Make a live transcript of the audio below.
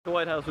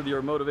White House with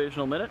your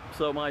motivational minute.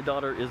 So my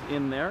daughter is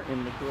in there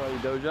in the karate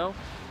dojo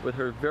with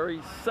her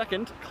very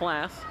second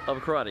class of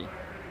karate,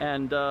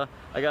 and I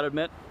gotta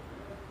admit,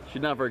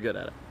 she's not very good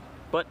at it.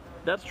 But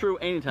that's true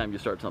anytime you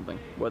start something,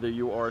 whether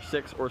you are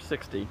 6 or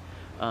 60.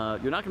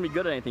 You're not going to be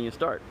good at anything you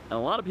start. And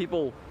a lot of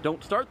people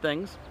don't start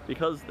things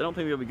because they don't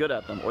think they'll be good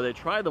at them, or they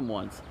try them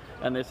once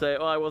and they say,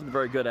 oh, I wasn't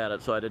very good at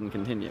it, so I didn't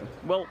continue.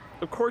 Well,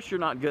 of course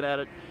you're not good at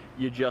it,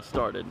 you just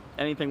started.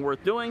 Anything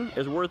worth doing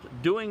is worth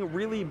doing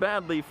really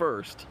badly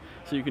first,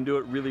 so you can do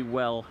it really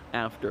well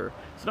after.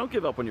 So don't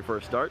give up when you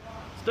first start,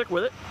 stick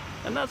with it,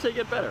 and that's how you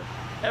get better.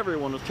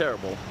 Everyone was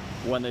terrible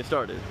when they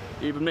started,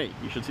 even me.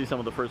 You should see some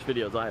of the first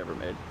videos I ever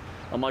made.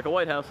 I'm Michael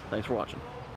Whitehouse, thanks for watching.